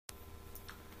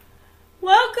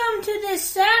Welcome to this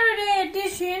Saturday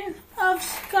edition of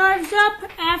Scarves Up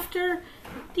after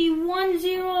the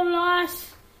 1-0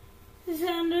 loss the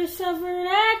Sounders suffered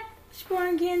at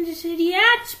Sporting Kansas City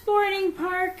at Sporting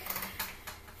Park.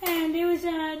 And it was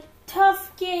a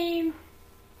tough game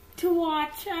to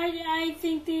watch. I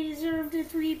think they deserved the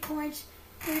 3 points.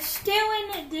 They're still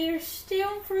in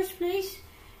first place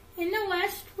in the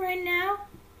West right now.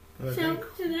 So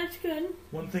that's good.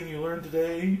 One thing you learned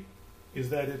today is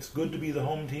that it's good to be the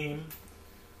home team.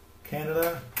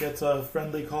 Canada gets a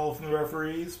friendly call from the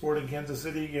referee. Sporting Kansas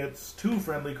City gets 2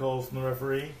 friendly calls from the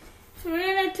referee. So we're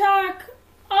going to talk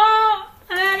all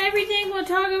about everything. We'll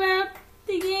talk about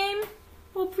the game.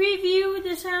 We'll preview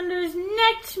the Sounders'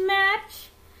 next match.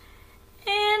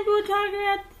 And we'll talk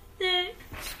about the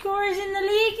scores in the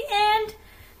league and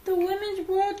the Women's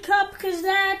World Cup, because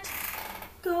that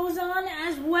goes on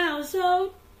as well.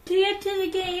 So to get to the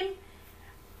game,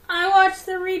 I watched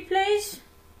the replays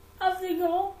of the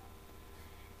goal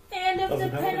and of the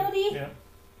penalty. Yeah.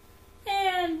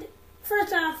 And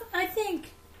first off, I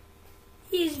think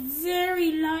he's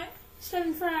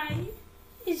Stephen Fry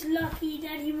is lucky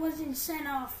that he wasn't sent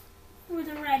off with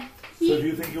a red. So do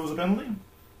you think it was a penalty?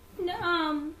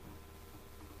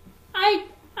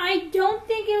 I don't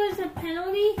think it was a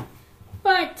penalty,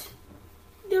 but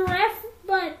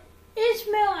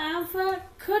Ismail Alpha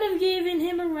could have given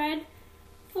him a red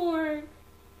for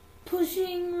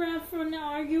pushing ref and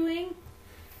arguing.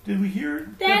 Did we hear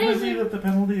definitely that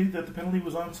the penalty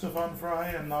was on Stephen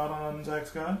Fry and not on Zach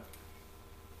Scott?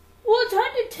 Well, it's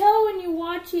hard to tell when you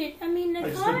watch it. I mean, I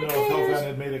just didn't know if Helvan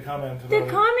had made a comment about it.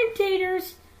 The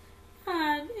commentators,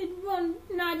 well,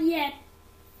 not yet,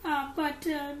 but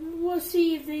we'll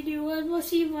see if they do. We'll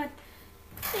see what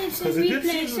instant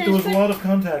replay says. There was a lot of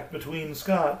contact between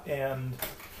Scott and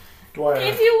Dwyer.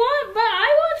 If you want, but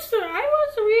I watched the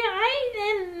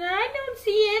and I don't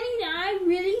see any. I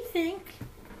really think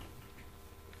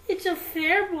it's a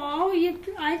fair ball.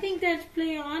 I think that's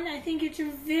play on. I think it's a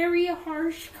very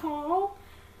harsh call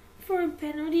for a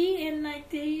penalty, and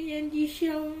they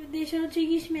show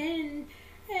Ziggy Smith,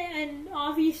 and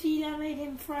obviously that made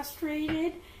him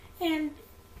frustrated. And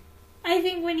I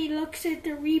think when he looks at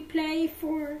the replay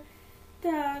for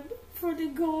the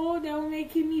goal, that'll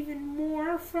make him even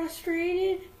more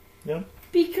frustrated. Yep.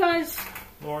 Because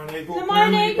Lauren Nagel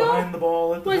behind the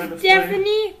ball at the time was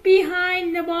definitely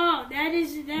behind the ball. That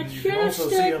should have stood. You can also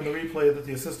see on the replay that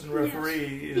the assistant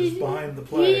referee is behind the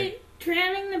play.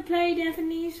 Trailing the play,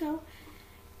 definitely. So,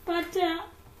 but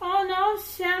all in all,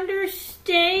 Sounders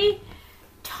stay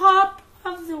top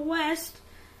of the West,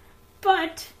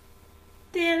 but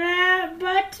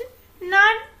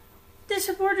not the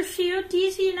Supporters Shield.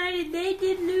 DC United, they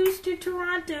did lose to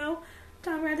Toronto.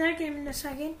 Talk about that game in a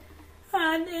second.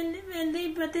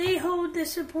 But they hold the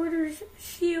Supporters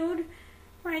Shield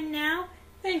right now.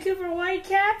 Vancouver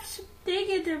Whitecaps, they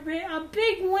get a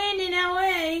big win in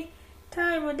LA.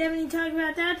 We'll definitely talk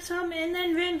about that some. And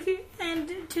then Vancouver,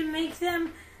 and to make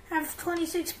them have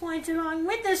 26 points along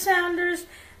with the Sounders,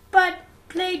 but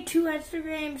played 2 extra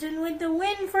games. And with the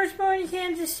win for Sporting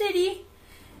Kansas City,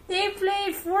 they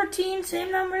played 14, same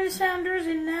number as Sounders,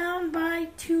 and down by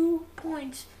 2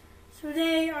 points. So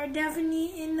they are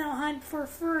definitely in the hunt for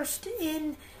first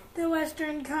in the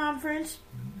Western Conference.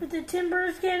 With the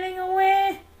Timbers getting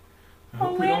away. I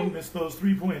hope we don't miss those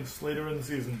 3 points later in the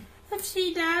season.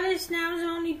 FC Dallas now has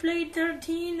only played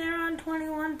 13. They're on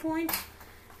 21 points.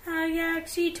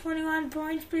 Galaxy 21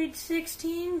 points, played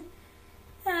 16.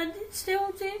 We're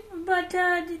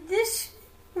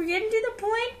getting to the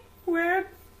point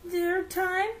where their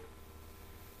time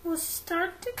will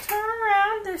start to turn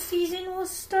around. The season will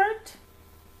start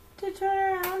to turn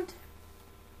around,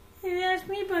 if you ask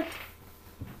me, but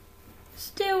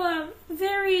still a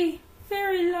very,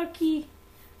 very lucky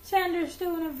Sounders,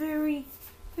 still in a very,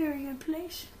 very good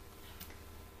place.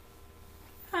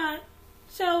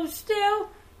 So still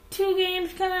 2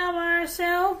 games coming out of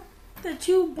RSL. The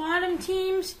 2 bottom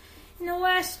teams in the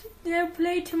West, they'll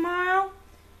play tomorrow.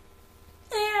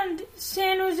 And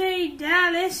San Jose,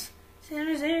 Dallas. San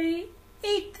Jose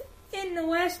 8th in the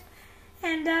West,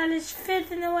 and Dallas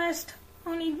 5th in the West.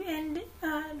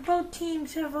 Both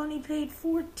teams have only played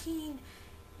 14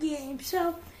 games.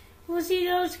 So we'll see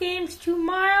those games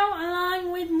tomorrow,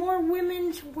 along with more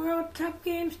Women's World Cup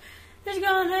games. Let's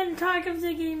go ahead and talk of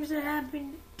the games that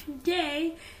happened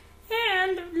today.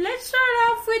 And let's start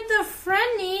off with the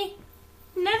friendly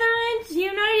Netherlands,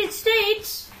 United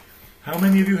States. How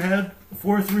many of you had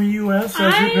 4-3 US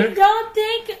as your pick? I don't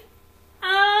think...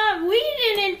 we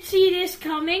didn't see this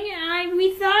coming.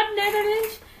 We thought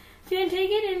Netherlands didn't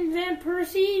take it, and Van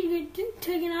Persie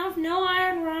taken off. No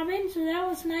Iron Robin, so that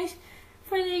was nice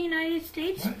for the United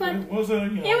States. But it was a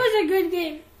good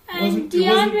game. It And wasn't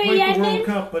quite the World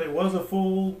Cup, but it was a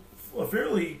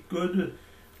fairly good.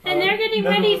 And they're getting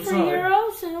ready for side. Euro,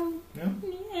 so Yeah.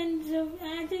 and so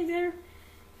I think they're.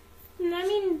 I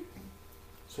mean.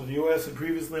 So the U.S. had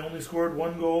previously only scored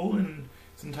one goal in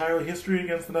its entire history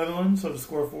against the Netherlands, so to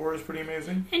score 4 is pretty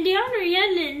amazing. And DeAndre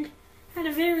Yedlin had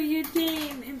a very good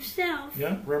game himself.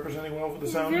 Yeah, representing well for the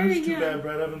Sounders. Very Too good. bad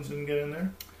Brad Evans didn't get in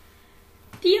there.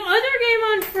 The other game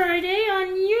on Friday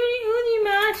on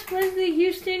Unimax was the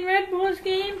Houston Red Bulls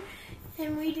game,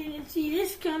 and we didn't see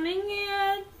this coming.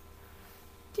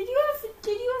 Did you have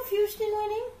Houston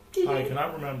winning? I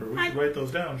cannot remember. We should write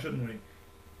those down, shouldn't we?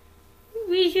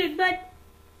 We should, but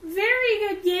very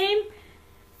good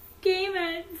game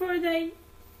for the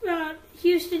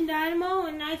Houston Dynamo,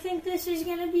 and I think this is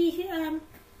going to be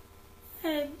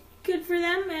good for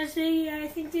them as I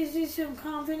think this is some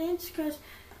confidence because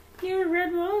New York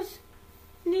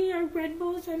Red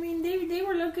Bulls. I mean, they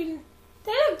looked good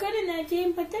in that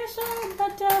game, but they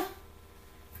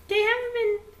haven't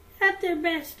been at their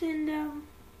best, and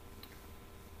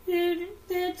they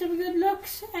had some good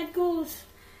looks at goals.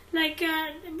 Like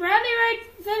Bradley Wright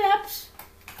Phillips,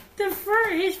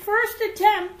 his first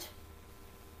attempt,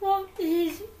 when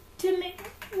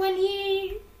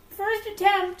he first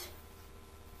attempt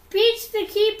beats the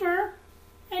keeper,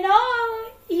 and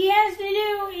all he has to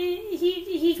do is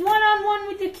he's one-on-one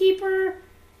with the keeper,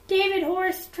 David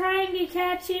Horst, trying to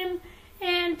catch him,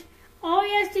 and all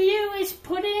he has to do is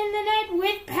put it in the net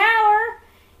with power,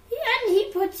 and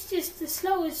he puts just the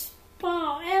slowest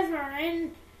ball ever,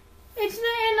 and it's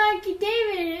not like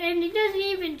David, and he doesn't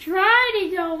even try to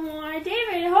go more.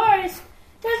 David Horst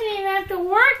doesn't even have to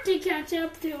work to catch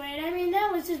up to it. I mean,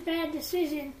 that was just a bad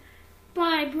decision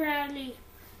by Bradley.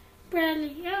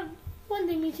 One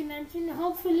thing we should mention,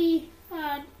 hopefully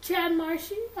Chad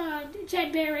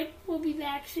Barrett will be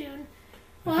back soon.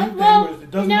 He'll be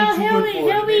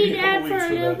back for a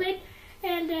little bit,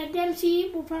 and Dempsey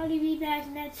will probably be back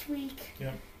next week.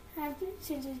 Yeah.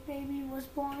 Since his baby was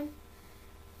born.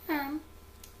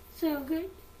 So good.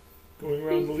 Going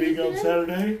around the league on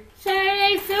Saturday,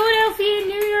 Philadelphia,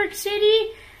 New York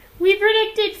City. We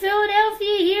predicted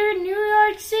Philadelphia here in New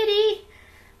York City.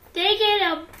 They get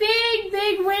a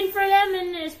big win for them,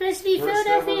 and especially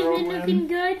Philadelphia has been looking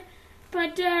good.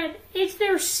 But it's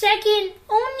their second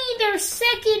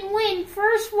win.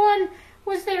 First one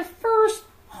was their first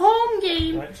home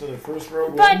game. right? So their first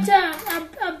road win. But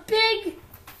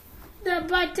the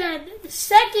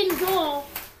second goal.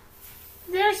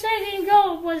 Their second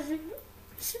goal was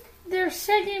their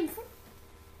second.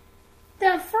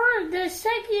 The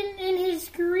second in his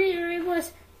career. It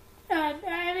was,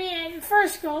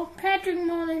 first goal. Patrick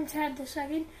Mullins had the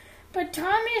second, but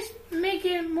Thomas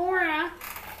Mikimura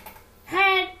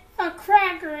had a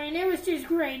cracker, and it was just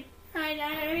great.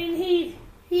 He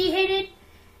hit it,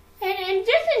 and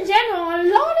just in general, a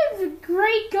lot of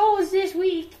great goals this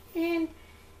week, and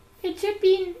it should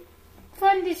be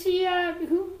fun to see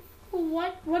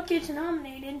what gets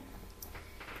nominated.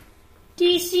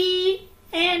 DC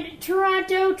and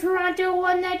Toronto. Toronto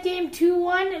won that game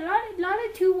 2-1. A lot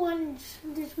of 2-1s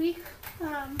this week.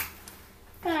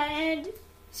 And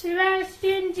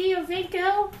Sebastian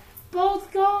Giovinco, both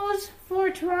goals for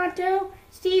Toronto.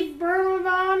 Steve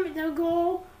Birnbaum, the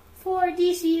goal for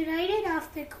DC United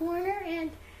off the corner.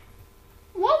 And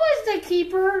what was the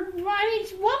keeper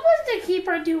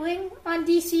doing on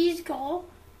DC's goal?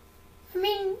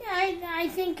 I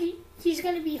think he's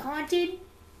going to be haunted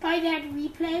by that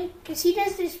replay because he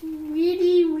does this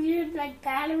really weird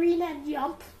ballerina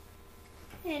jump,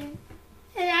 and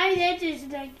that is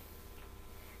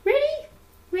really.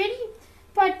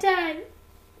 But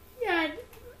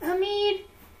Hamid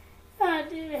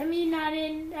not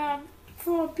in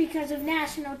because of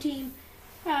national team,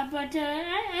 but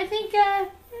I think the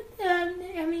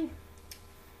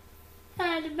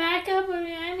backup.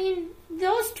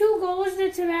 Those 2 goals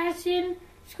that Sebastian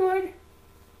scored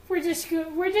were just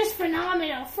good. Were just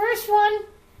phenomenal. First one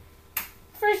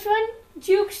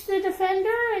jukes the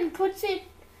defender and puts it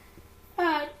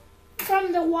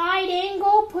from the wide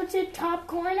angle, puts it top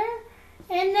corner,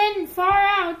 and then far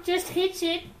out just hits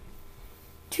it.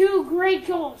 2 great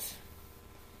goals.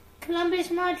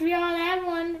 Columbus, Montreal, that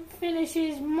one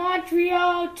finishes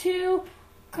Montreal 2,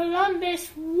 Columbus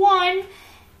 1.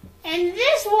 And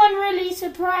this one really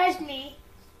surprised me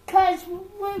because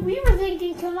we were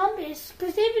thinking Columbus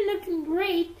because they've been looking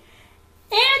great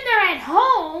and they're at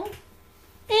home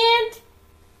and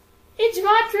it's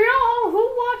Montreal who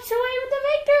walks away with the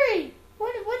victory.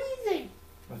 What do you think?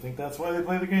 I think that's why they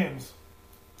play the games.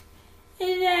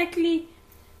 Exactly.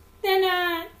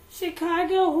 Then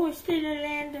Chicago hosted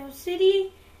Orlando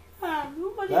City. That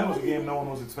was a game no one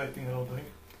was expecting, I don't think.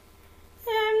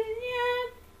 Yeah,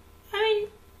 I mean,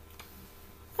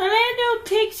 Orlando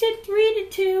takes it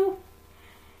 3-2.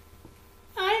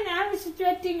 I was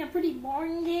expecting a pretty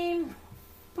boring game,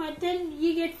 but then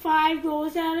you get 5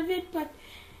 goals out of it. But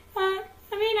I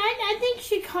think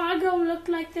Chicago looked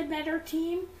like the better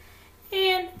team,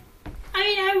 and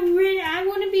I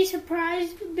wouldn't be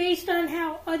surprised based on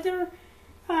how other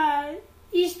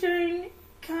Eastern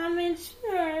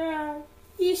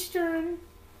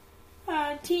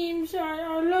teams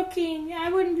are looking. I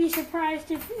wouldn't be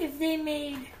surprised if they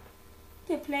made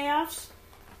the playoffs.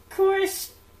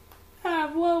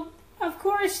 Of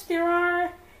course, they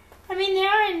are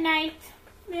in ninth.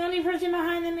 The only person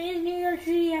behind them is New York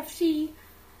City FC,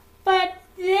 but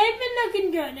they've been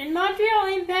looking good. And Montreal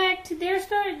Impact,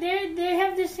 they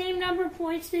have the same number of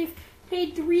points. They've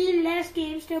played 3 less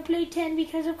games. They'll play 10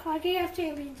 because of CONCACAF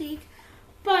Champions League.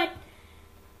 But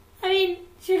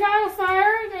Chicago Fire.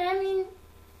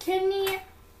 Kenny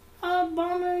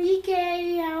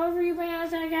Bomarike, however you pronounce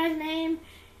that guy's name,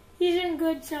 he's in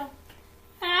good. So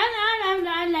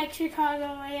I like Chicago.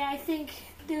 I think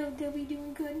they'll be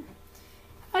doing good.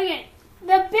 Okay,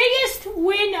 the biggest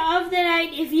win of the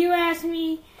night, if you ask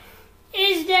me,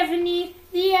 is definitely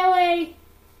the LA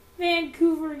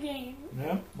Vancouver game.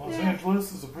 Yeah, Los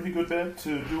Angeles is a pretty good bet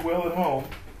to do well at home.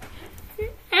 LA.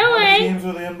 How many games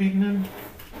are they unbeaten in?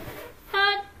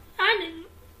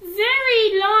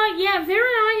 Very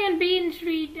long unbeaten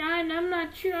streak. I'm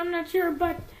not sure,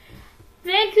 but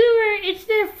Vancouver, it's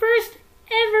their first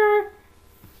ever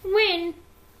win.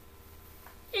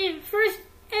 First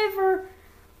ever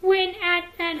win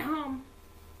at home.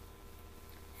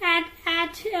 At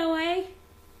LA.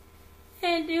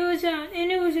 And it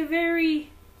was a very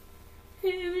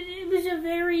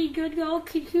good goal.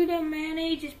 Kikuta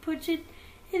Mane just puts it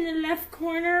in the left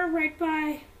corner right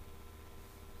by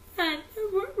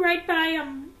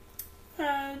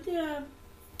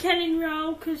Kenny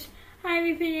Rowe, because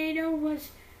Javi Pinedo was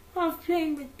off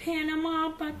playing with Panama.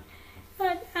 But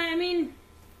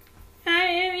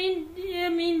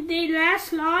they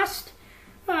last lost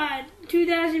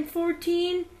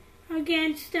 2014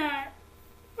 against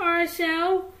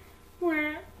RSL,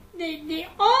 where they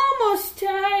almost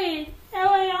tied.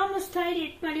 LA almost tied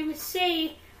it, but it was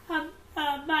saved by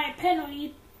a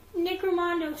penalty. Nick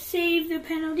Romando saved the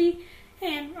penalty,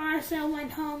 and RSL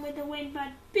went home with the win.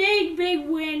 But big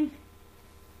win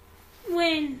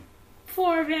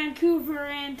for Vancouver,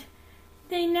 and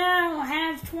they now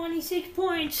have 26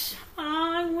 points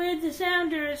along with the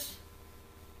Sounders.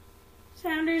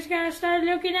 Sounders gotta start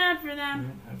looking out for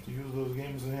them. Yeah, have to use those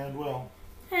games in hand well.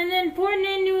 And then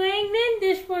Portland, New England.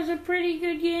 This was a pretty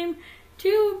good game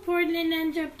too. Portland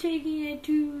ends up taking it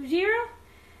 2-0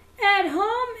 at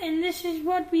home, and this is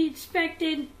what we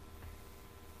expected.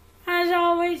 As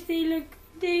always,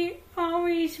 they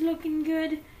always looking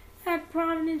good at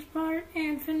Providence Park,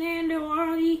 and Fernando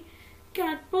Arley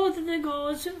got both of the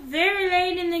goals very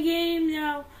late in the game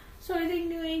though, so I think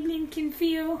New England can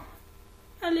feel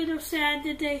a little sad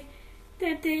that they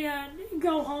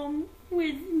go home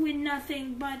with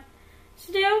nothing, but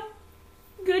still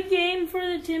good game for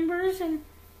the Timbers, and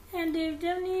they've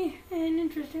definitely an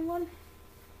interesting one.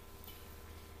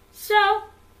 So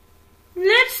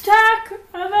let's talk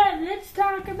about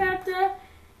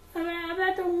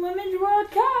the Women's World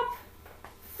Cup.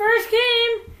 First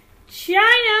game,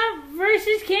 China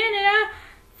versus Canada.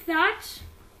 Thoughts?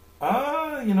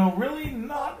 Really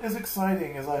not as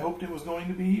exciting as I hoped it was going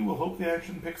to be. We'll hope the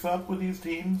action picks up with these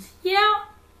teams. Yeah,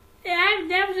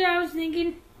 that was what I was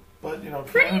thinking. But,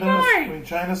 Pretty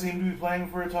China seemed to be playing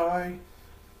for a tie.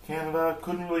 Canada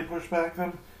couldn't really push back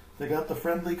them. They got the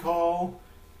friendly call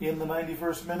in the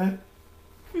 91st minute.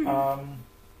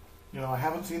 Mm-hmm. I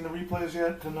haven't seen the replays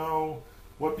yet to know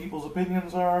what people's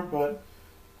opinions are, but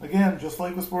again, just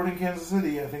like with Sporting Kansas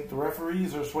City, I think the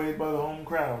referees are swayed by the home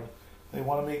crowd. They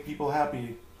want to make people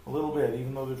happy a little bit,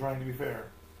 even though they're trying to be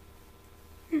fair.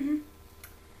 Mm-hmm.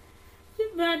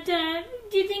 But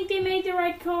do you think they made the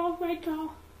right call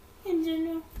in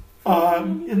general?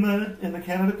 In the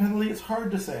Canada penalty, it's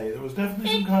hard to say. There was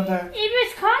definitely some contact. It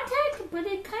was contact, but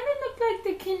it kind of looked like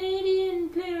the Canadian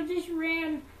player just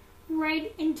ran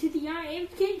right into the eye.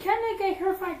 It kind of like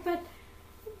her fight, but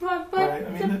right.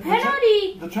 The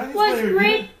penalty the Chinese was player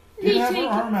great. Did have her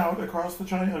arm out across the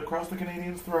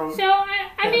Canadian's throat. So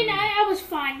I was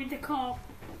fine with the call.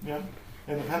 Yeah,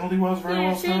 and the penalty was very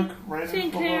well struck right in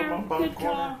the bottom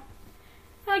corner.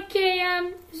 Okay,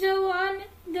 so on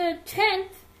the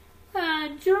 10th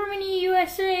Germany,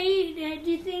 USA.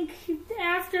 Do you think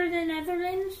after the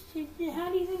Netherlands? How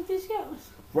do you think this goes?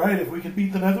 Right, if we can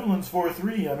beat the Netherlands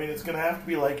 4-3, I mean, it's going to have to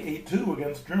be like 8-2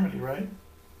 against Germany, right?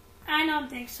 I don't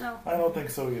think so. I don't think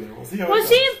so either. We'll see how it We'll goes.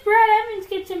 see if Brad Evans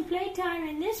gets some playtime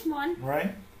in this one.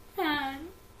 Right? And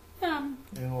And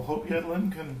we'll hope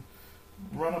Yedlin can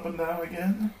run up and down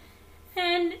again.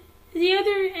 and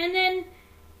then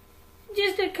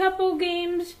just a couple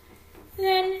games.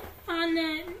 Then on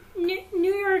the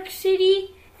New York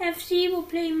City FC will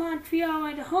play Montreal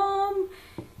at home.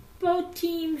 Both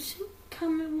teams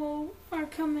are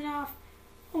coming off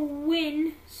a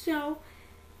win, so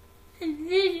and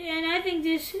I think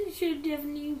this should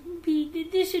definitely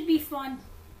be fun.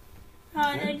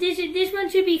 Okay. This one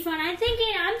should be fun. I'm thinking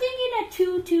a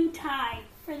 2-2 tie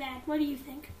for that. What do you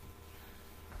think?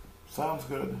 Sounds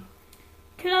good.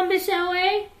 Columbus,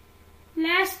 LA.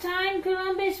 Last time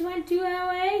Columbus went to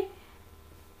LA,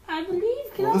 I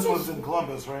believe Columbus. Well, this one's in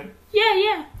Columbus, right?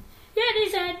 Yeah, it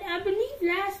is. I believe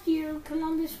last year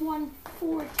Columbus won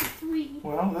 4-3.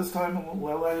 Well, this time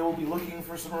LA will be looking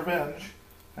for some revenge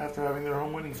after having their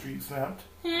home winning streak snapped.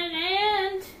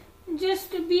 And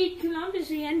just to beat Columbus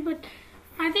again, but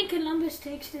I think Columbus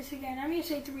takes this again. I'm going to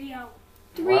say 3-0.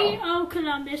 3-0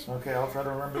 Columbus. Okay, I'll try to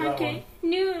remember that one. Okay,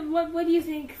 what do you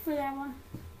think for that one?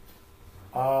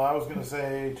 I was going to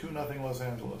say 2-0 Los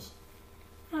Angeles.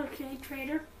 Okay,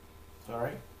 traitor.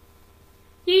 Sorry.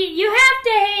 You have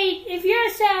to hate, if you're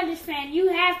a Sounders fan, you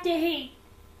have to hate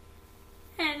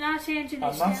at Los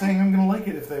Angeles. I'm not saying I'm going to like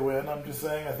it if they win. I'm just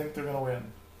saying I think they're going to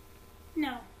win.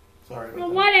 No. Sorry about Well,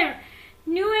 that. whatever.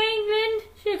 New England,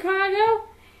 Chicago.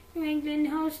 New England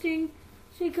hosting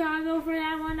Chicago for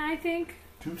that one, I think.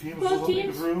 Two teams with something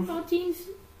to prove. Both teams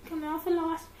coming off a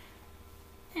loss.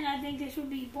 And I think this will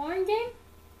be a boring game.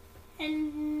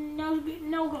 And no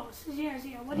goals.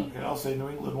 0-0. What do you Okay, think? I'll say New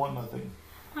England 1-0.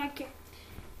 Okay.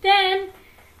 Then,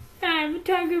 we'll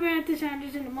talk about the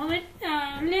Sounders in a moment.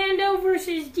 Orlando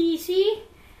versus DC.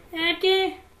 That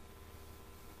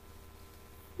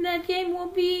game will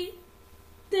be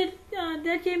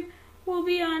that game will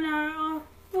be on our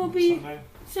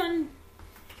Sunday.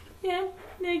 Yeah,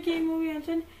 that game will be on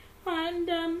Sunday. And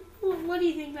what do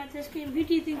you think about this game? Who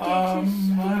do you think takes I this?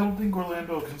 don't think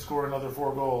Orlando can score another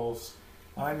 4 goals.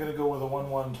 I'm going to go with a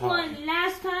 1-1 tie. Well,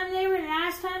 last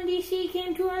time DC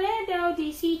came to Orlando,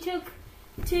 DC took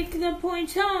the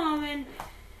points home, and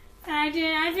I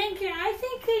think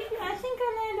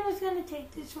Orlando's going to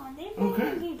take this one. They've been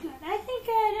Okay. looking good. I think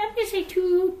I'm going to say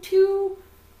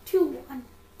 2-1.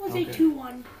 We'll say Okay.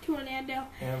 2-1 to Orlando.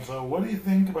 And so, what do you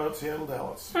think about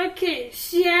Seattle-Dallas? Okay,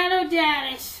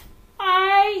 Seattle-Dallas.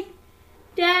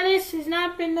 Dallas has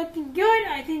not been looking good.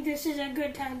 I think this is a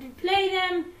good time to play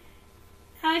them.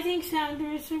 I think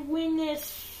Sounders will win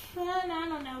this, I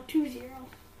don't know, 2-0.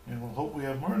 And we'll hope we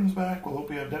have Martins back. We'll hope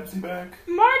we have Dempsey back.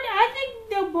 I think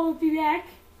they'll both be back.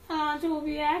 Alonso will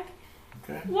be back.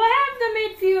 Okay. We'll have the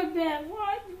midfield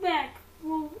back.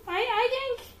 Well, I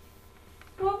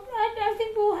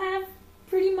think we'll have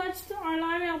pretty much our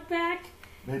lineup back.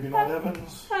 Maybe not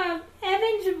Evans.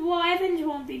 Evans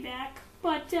won't be back.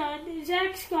 But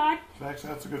Zach Scott, That's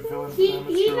a good fill-in for he them.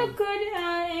 It's true. looked good,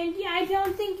 and I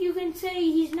don't think you can say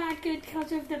he's not good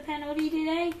because of the penalty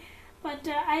today. But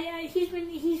he's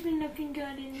been looking good,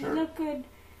 and Sure. he looked good.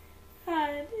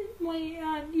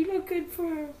 You look good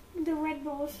for the Red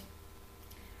Bulls.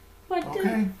 But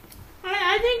Okay.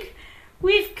 I think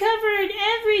we've covered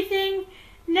everything.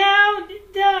 Now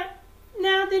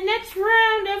the next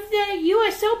round of the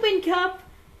U.S. Open Cup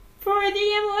for the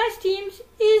MLS teams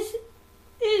is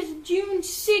June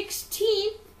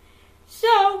 16th.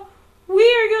 So we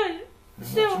are good.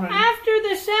 That's So right. after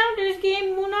the Sounders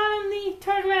game, we'll not only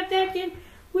talk about that game,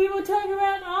 we will talk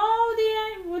about all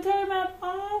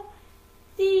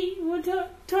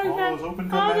those Open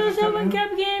Cup all matches those Open coming up,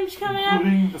 Cup games coming up.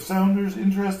 including the Sounders'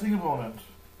 interesting opponent.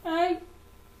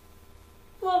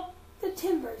 Well, the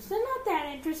Timbers. They're not that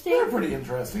interesting. They're pretty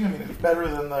interesting. I mean, it's better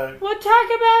than the... We'll talk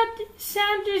about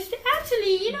Sounders.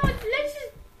 Actually, you know what?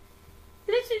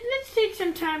 Let's take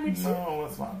some time with. No,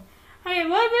 let's not. Okay,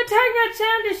 well, we'll talk about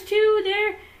Sounders too.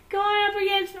 They're going up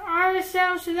against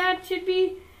RSL, so that should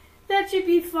be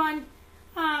fun.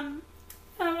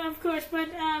 Of course, but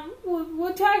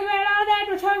we'll talk about all that.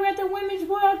 We'll talk about the Women's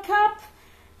World Cup.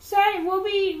 So we'll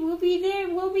be there.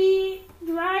 We'll be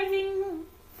driving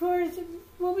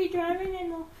and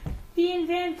we'll be in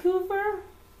Vancouver.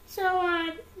 So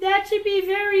that should be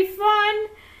very fun.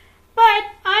 But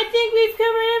I think we've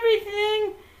covered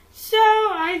everything. So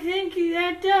I think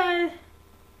that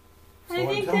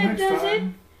Until next does it.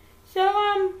 time.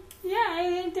 So yeah, I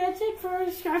think that's it for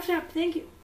Scotch Up. Thank you.